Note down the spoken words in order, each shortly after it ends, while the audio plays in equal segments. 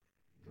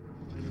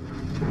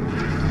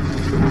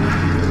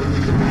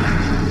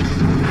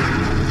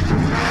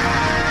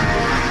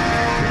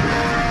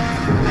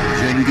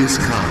Genghis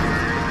Khan,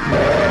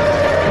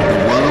 the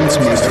world's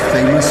most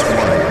famous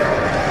warrior.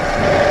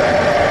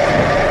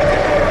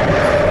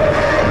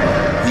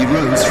 He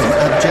rose from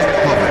abject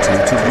poverty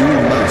to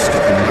rule most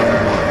of the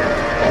known world.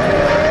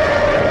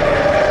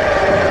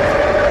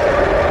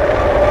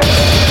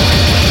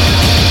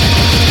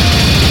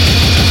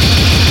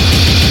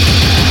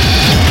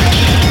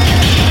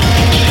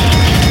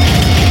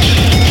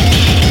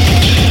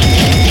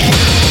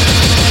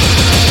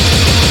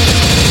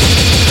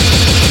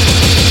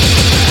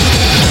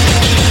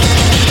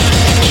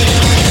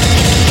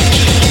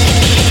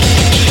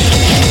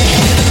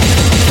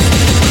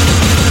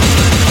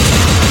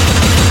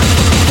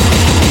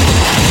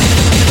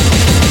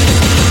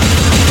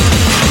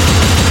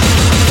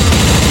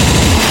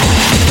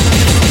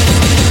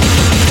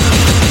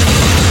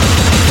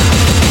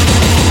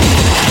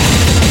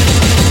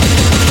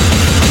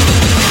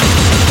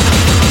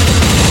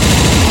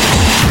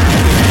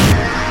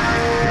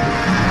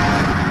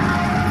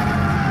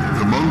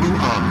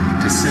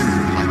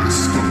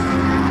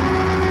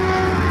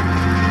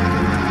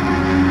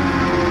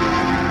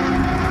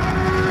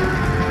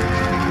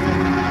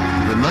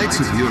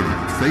 Of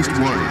Europe faced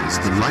warriors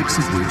the likes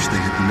of which they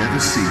had never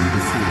seen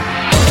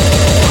before.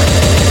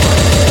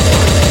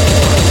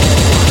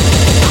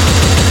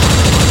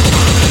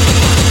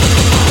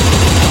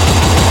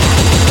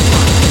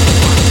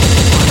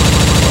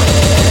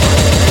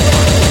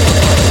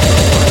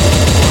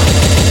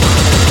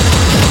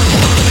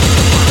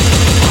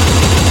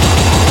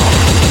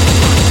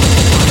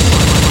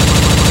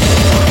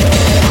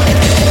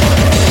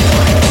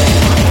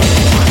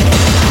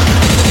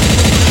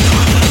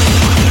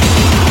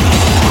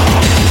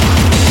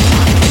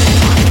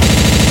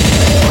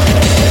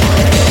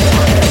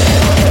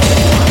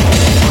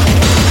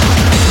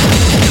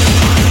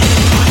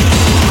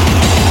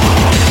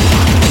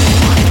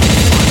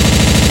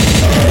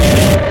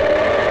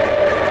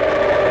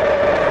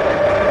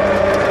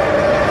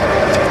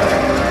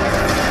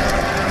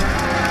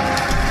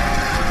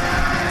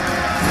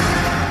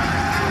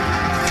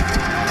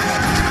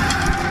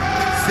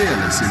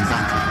 Fearless in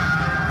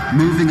battle,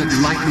 moving at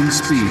lightning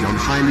speed on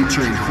highly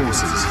trained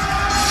horses,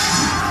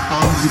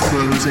 armed with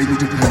bows able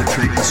to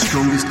penetrate the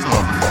strongest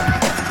armor,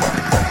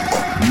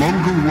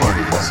 Mongol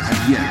warriors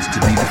had yet to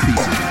be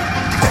defeated.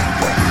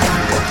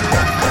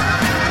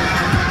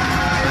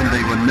 And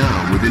they were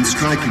now within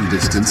striking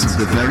distance of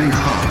the very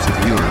heart of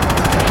Europe.